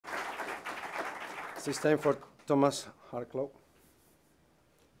This time for Thomas Harklow.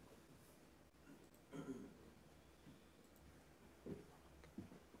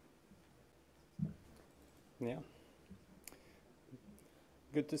 Yeah.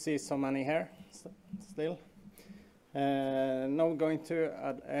 Good to see so many here still. Now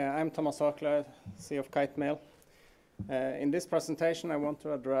I'm Thomas Harklow, CEO of Kitemill. In this presentation, I want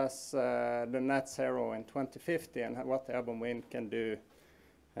to address the net zero in 2050 and what Airborne wind can do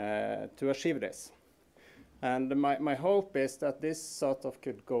to achieve this. And my hope is that this sort of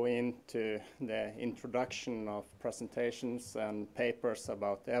could go into the introduction of presentations and papers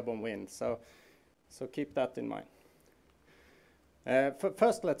about airborne wind. So keep that in mind.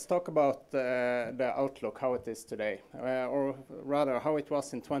 First, let's talk about the outlook, how it is today, or rather how it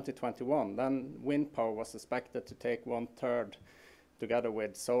was in 2021. Then wind power was expected to take 1/3 together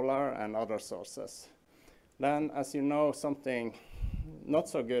with solar and other sources. Then, as you know, something not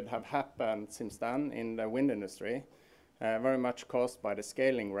so good have happened since then in the wind industry, very much caused by the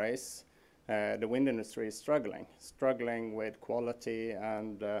scaling race. The wind industry is struggling with quality,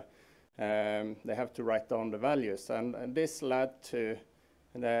 and they have to write down the values. And this led to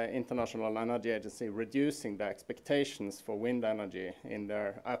the International Energy Agency reducing the expectations for wind energy in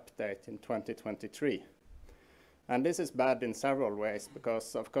their update in 2023. And this is bad in several ways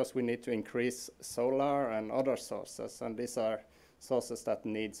because, of course, we need to increase solar and other sources, and these are sources that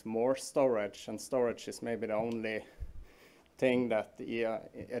needs more storage, and storage is maybe the only thing that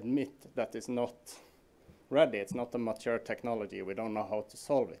admit that is not ready. It's not a mature technology. We don't know how to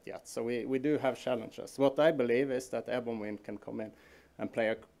solve it yet. So we do have challenges. What I believe is that airborne wind can come in and play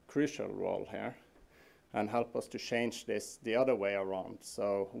a crucial role here and help us to change this the other way around.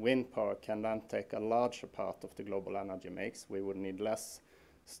 So wind power can then take a larger part of the global energy mix. We would need less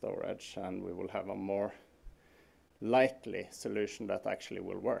storage, and we will have a more likely solution that actually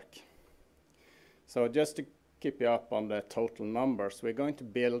will work. So just to keep you up on the total numbers, we're going to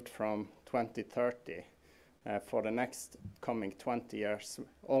build from 2030 for the next coming 20 years,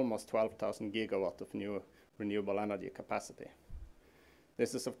 almost 12,000 gigawatt of new renewable energy capacity.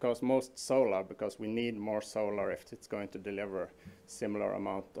 This is, of course, most solar because we need more solar if it's going to deliver similar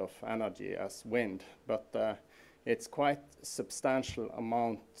amount of energy as wind. But it's quite substantial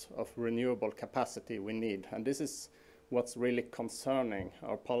amount of renewable capacity we need, and this is what's really concerning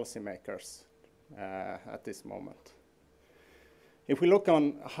our policymakers at this moment. If we look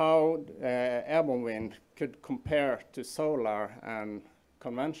on how airborne wind could compare to solar and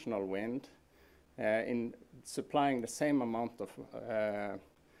conventional wind in supplying the same amount of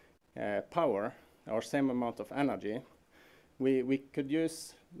power or same amount of energy, we could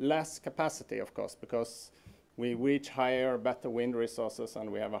use less capacity, of course, because we reach higher, better wind resources,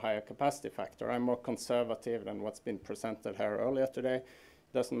 and we have a higher capacity factor. I'm more conservative than what's been presented here earlier today.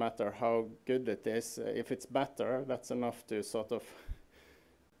 Doesn't matter how good it is. If it's better, that's enough to sort of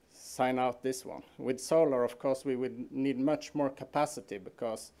sign out this one. With solar, of course, we would need much more capacity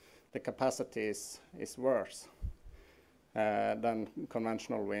because the capacity is worse than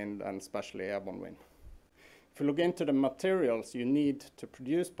conventional wind and especially airborne wind. If you look into the materials you need to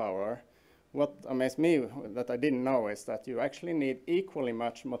produce power, what amazed me that I didn't know is that you actually need equally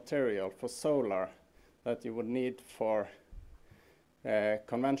much material for solar that you would need for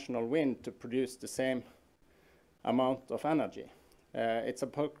conventional wind to produce the same amount of energy. It's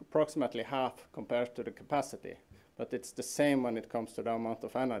approximately half compared to the capacity, but it's the same when it comes to the amount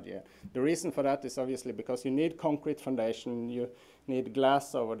of energy. The reason for that is obviously because you need concrete foundation, you need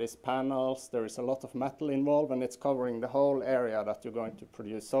glass over these panels, there is a lot of metal involved, and it's covering the whole area that you're going to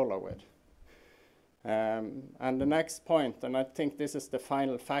produce solar with. And the next point, and I think this is the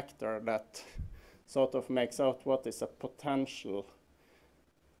final factor that sort of makes out what is a potential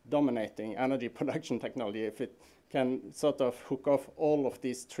dominating energy production technology, if it can sort of hook off all of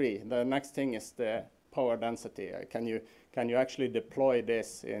these three. The next thing is the power density. Can you actually deploy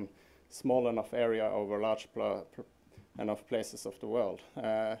this in small enough area over large enough places of the world?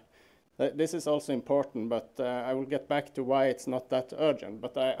 This is also important, but I will get back to why it's not that urgent.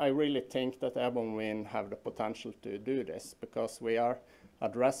 But I really think that airborne wind have the potential to do this because we are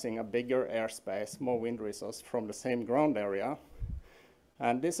addressing a bigger airspace, more wind resource from the same ground area.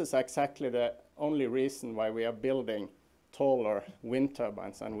 And this is exactly the only reason why we are building taller wind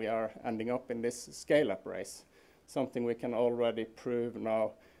turbines, and we are ending up in this scale-up race, something we can already prove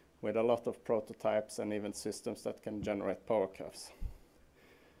now with a lot of prototypes and even systems that can generate power curves.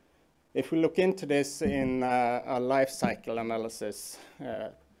 If we look into this in a life cycle analysis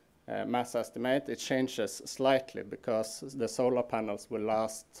mass estimate, it changes slightly because the solar panels will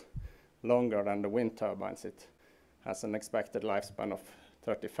last longer than the wind turbines. It has an expected lifespan of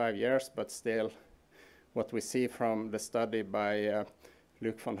 35 years, but still what we see from the study by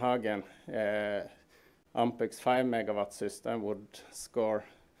Luc van Hagen, Ampex's 5 megawatt system would score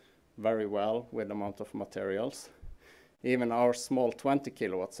very well with the amount of materials. Even our small 20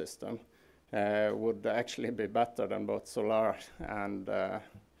 kilowatt system would actually be better than both solar and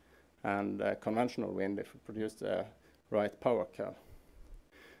conventional wind if we produce the right power curve.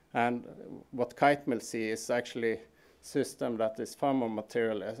 And what Kitemill see is actually a system that is far more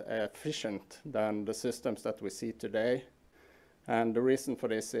material efficient than the systems that we see today. And the reason for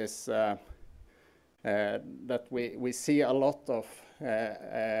this is that we see a lot of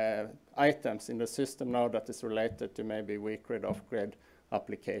items in the system now that is related to maybe weak grid, off-grid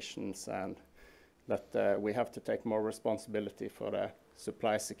applications, and that we have to take more responsibility for the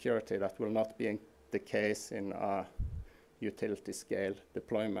supply security. That will not be the case in a utility scale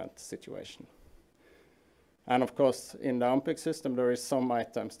deployment situation. And of course, in the Ampex system, there is some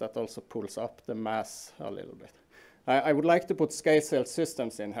items that also pulls up the mass a little bit. I would like to put scale cell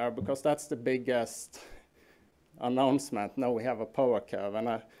systems in here because that's the biggest announcement. Now we have a power curve,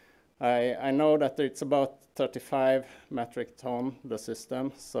 and I know that it's about 35 metric ton, the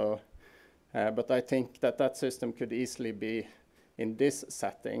system. So, but I think that that system could easily be in this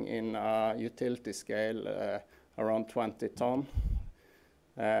setting in a utility scale around 20 ton,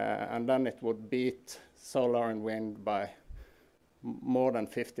 and then it would beat solar and wind by more than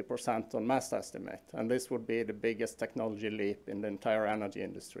 50% on mass estimate. And this would be the biggest technology leap in the entire energy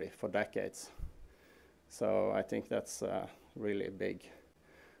industry for decades. So I think that's a really big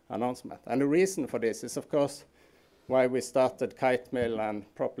announcement. And the reason for this is, of course, why we started Kitemill and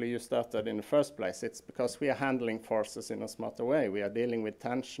probably you started in the first place. It's because we are handling forces in a smarter way. We are dealing with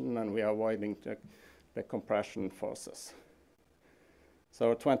tension and we are avoiding the compression forces.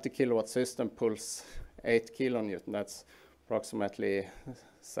 So a 20 kilowatt system pulls 8 kilonewton. That's approximately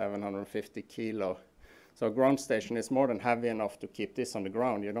 750 kilo. So a ground station is more than heavy enough to keep this on the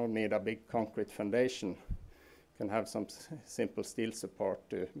ground. You don't need a big concrete foundation. You can have some simple steel support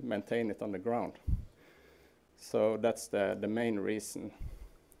to maintain it on the ground. So that's the main reason.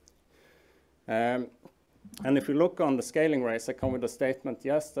 And if you look on the scaling race, I come with a statement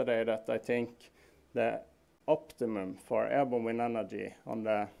yesterday that I think the optimum for airborne wind energy on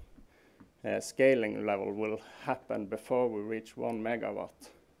the scaling level will happen before we reach 1 megawatt.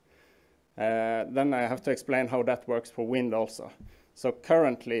 Then I have to explain how that works for wind also. So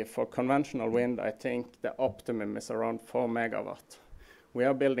currently for conventional wind, I think the optimum is around 4 megawatt. We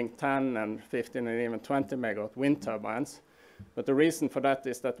are building 10 and 15 and even 20 megawatt wind turbines. But the reason for that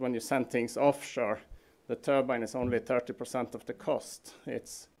is that when you send things offshore, the turbine is only 30% of the cost.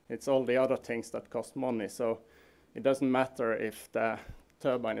 It's all the other things that cost money. So it doesn't matter if the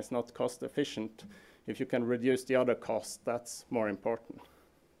turbine is not cost efficient. If you can reduce the other costs, that's more important.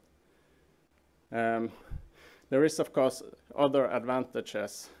 There is, of course, other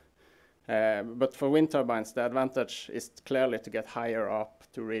advantages. But for wind turbines, the advantage is clearly to get higher up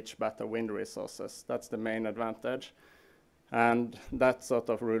to reach better wind resources. That's the main advantage. And that sort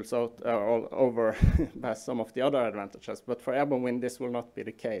of rules out over some of the other advantages. But for airborne wind, this will not be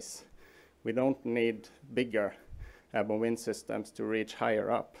the case. We don't need bigger airborne wind systems to reach higher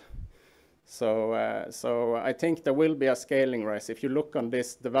up. So I think there will be a scaling race. If you look on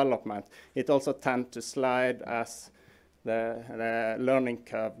this development, it also tends to slide as the learning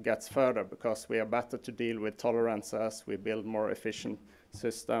curve gets further because we are better to deal with tolerances, we build more efficient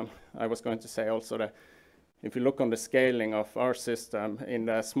system. I was going to say also that if you look on the scaling of our system, in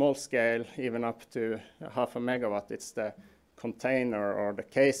the small scale, even up to 0.5 megawatt, it's the container or the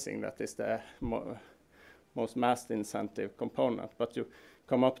casing that is the most mass incentive component. But you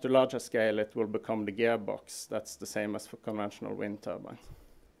come up to larger scale, it will become the gearbox. That's the same as for conventional wind turbines.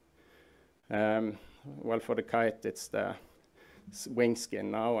 Well, for the kite, it's the wing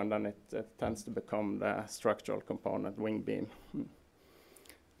skin now, and then it tends to become the structural component, wing beam.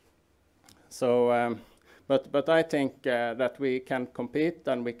 So, but I think that we can compete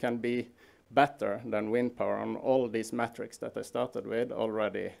and we can be better than wind power on all these metrics that I started with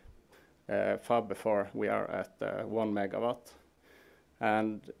already far before we are at 1 megawatt.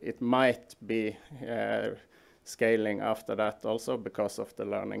 And it might be scaling after that also because of the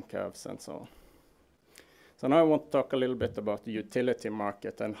learning curves and so on. So now I want to talk a little bit about the utility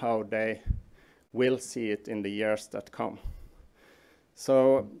market and how they will see it in the years that come.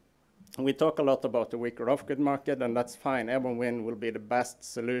 So we talk a lot about the weaker off-grid market, and that's fine. Airborne wind will be the best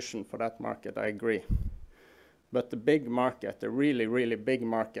solution for that market, I agree. But the big market, the really, really big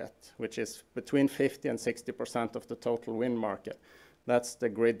market, which is between 50 and 60% of the total wind market, that's the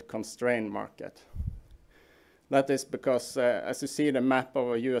grid-constrained market. That is because, as you see the map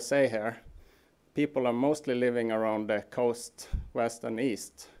of USA here, people are mostly living around the coast, west and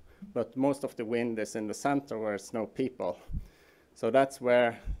east, but most of the wind is in the center where it's no people. So that's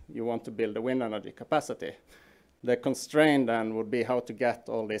where you want to build a wind energy capacity. The constraint then would be how to get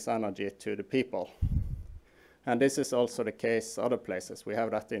all this energy to the people. And this is also the case other places. We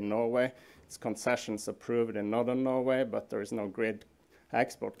have that in Norway. It's concessions approved in northern Norway, but there is no grid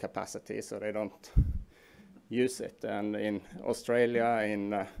export capacity, so they don't use it. And in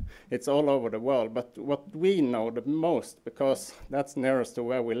Australia, it's all over the world. But what we know the most, because that's nearest to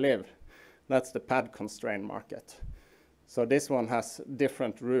where we live, that's the pad constraint market. So this one has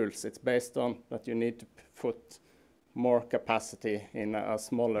different rules. It's based on that you need to put more capacity in a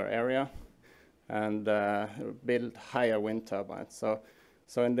smaller area and build higher wind turbines.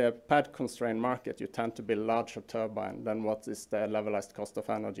 So in the pad constraint market, you tend to build larger turbine than what is the levelized cost of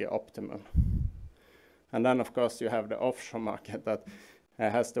energy optimum. And then, of course, you have the offshore market that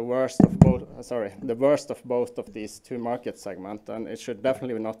has the worst of both of these two market segments, and it should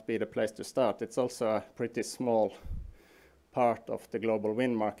definitely not be the place to start. It's also a pretty small part of the global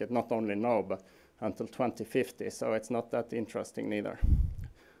wind market, not only now, but until 2050, so it's not that interesting neither,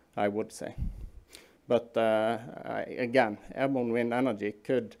 I would say. But again, airborne wind energy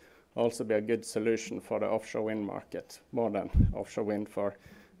could also be a good solution for the offshore wind market, more than offshore wind for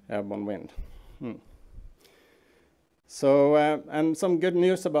airborne wind. So, and some good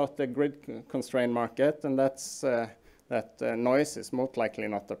news about the grid constraint market, and that's that noise is most likely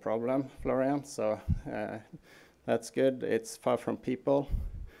not a problem, Florian, so that's good. It's far from people.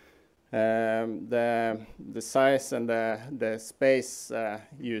 The size and the space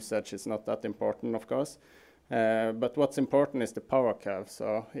usage is not that important, of course. But what's important is the power curve.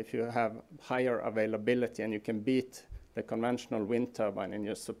 So if you have higher availability and you can beat the conventional wind turbine in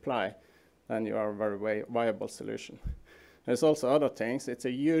your supply, then you are a very viable solution. There's also other things. It's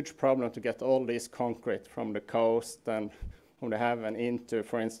a huge problem to get all this concrete from the coast and from the haven into,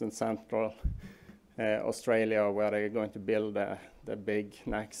 for instance, central Australia, where they're going to build the big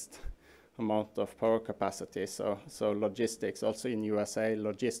next amount of power capacity. So logistics, also in USA,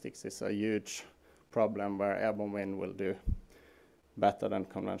 logistics is a huge problem where airborne wind will do better than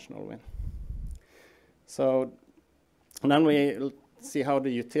conventional wind. So then we see how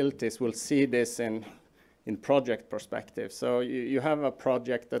the utilities will see this in project perspective. So you have a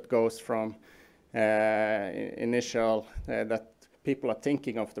project that goes from initial that people are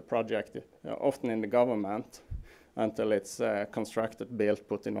thinking of the project, often in the government, until it's constructed, built,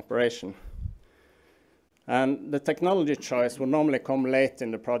 put in operation. And the technology choice will normally come late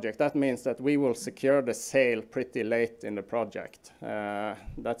in the project. That means that we will secure the sale pretty late in the project.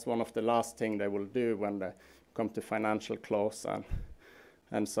 That's one of the last things they will do when they come to financial close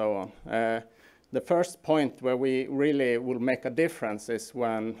and so on. The first point where we really will make a difference is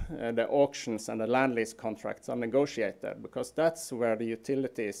when the auctions and the land lease contracts are negotiated, because that's where the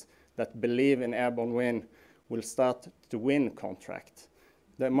utilities that believe in airborne wind will start to win contract.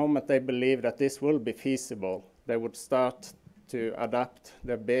 The moment they believe that this will be feasible, they would start to adapt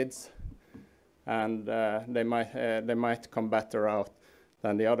their bids, and they might come better out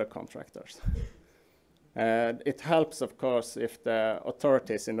than the other contractors. It helps, of course, if the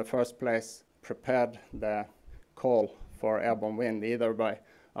authorities in the first place prepared the call for airborne wind, either by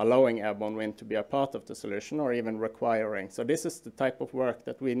allowing airborne wind to be a part of the solution or even requiring. So this is the type of work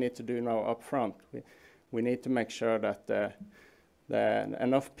that we need to do now up front. We need to make sure that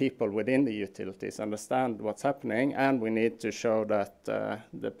enough people within the utilities understand what's happening, and we need to show that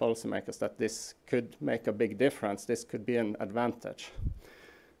the policymakers that this could make a big difference. This could be an advantage.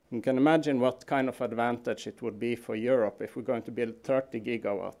 You can imagine what kind of advantage it would be for Europe if we're going to build 30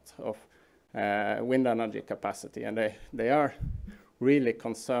 gigawatts of wind energy capacity, and they are really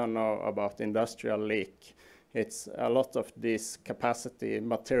concerned now about industrial leak. It's a lot of these capacity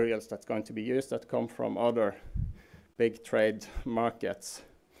materials that's going to be used that come from other big trade markets.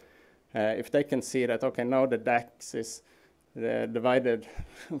 If they can see that, okay, now the DEX is divided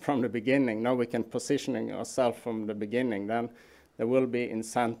from the beginning, now we can positioning ourselves from the beginning, then there will be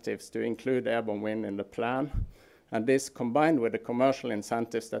incentives to include airborne wind in the plan. And this, combined with the commercial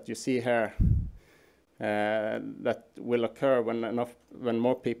incentives that you see here, that will occur when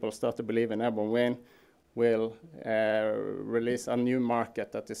more people start to believe in airborne wind, will release a new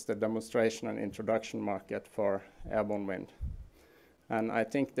market that is the demonstration and introduction market for airborne wind. And I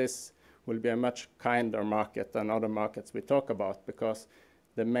think this will be a much kinder market than other markets we talk about, because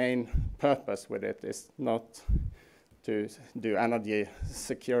the main purpose with it is not to do energy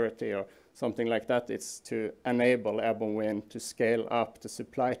security or something like that. It's to enable airborne wind to scale up the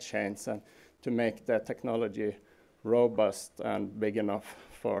supply chains and to make the technology robust and big enough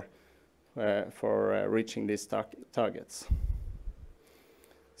for for reaching these targets.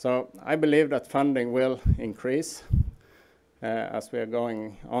 So I believe that funding will increase as we are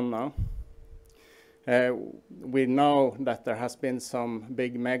going on now. We know that there has been some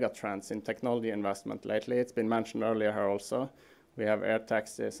big mega trends in technology investment lately. It's been mentioned earlier here also. We have air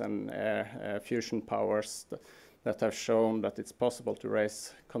taxis and air fusion powers that have shown that it's possible to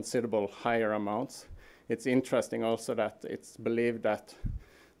raise considerable higher amounts. It's interesting also that it's believed that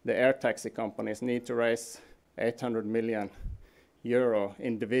the air taxi companies need to raise 800 million euro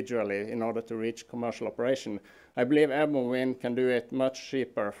individually in order to reach commercial operation. I believe Airborne Wind can do it much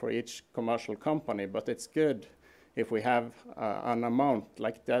cheaper for each commercial company, but it's good if we have an amount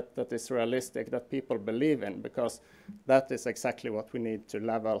like that that is realistic, that people believe in, because that is exactly what we need to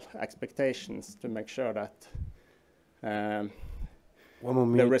level expectations to make sure that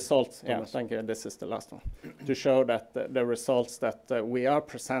the results, yeah, thank you, this is the last one, to show that the results that we are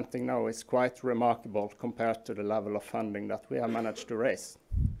presenting now is quite remarkable compared to the level of funding that we have managed to raise.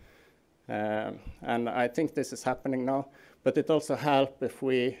 And I think this is happening now, but it also helps if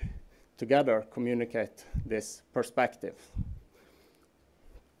we together communicate this perspective.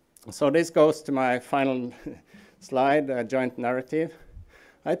 So this goes to my final slide, joint narrative.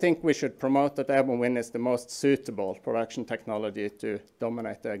 I think we should promote that Airborne Wind is the most suitable production technology to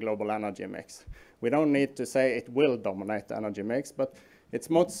dominate the global energy mix. We don't need to say it will dominate the energy mix, but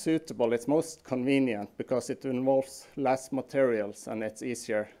it's most suitable, it's most convenient because it involves less materials and it's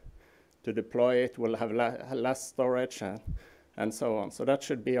easier to deploy. It will have less storage and so on. So that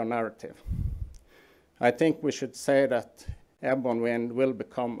should be our narrative. I think we should say that Airborne Wind will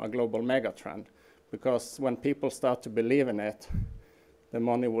become a global megatrend, because when people start to believe in it, the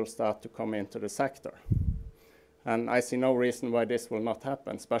money will start to come into the sector. And I see no reason why this will not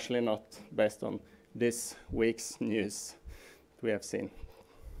happen, especially not based on this week's news we have seen.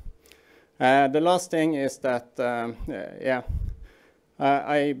 The last thing is that,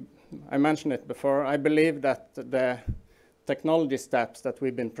 I mentioned it before, I believe that the technology steps that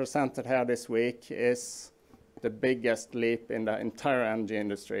we've been presented here this week is the biggest leap in the entire energy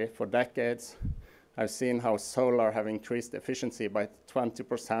industry for decades. I've seen how solar have increased efficiency by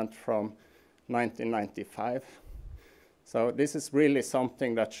 20% from 1995. So this is really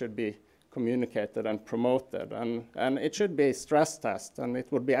something that should be communicated and promoted, and it should be stress tested, and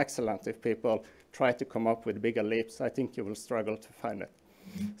it would be excellent if people try to come up with bigger leaps. I think you will struggle to find it.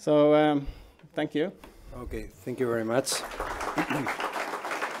 So thank you. Okay, thank you very much.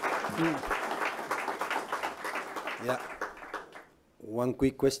 Yeah, one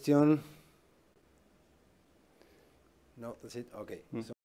quick question. No, that's it. Okay. So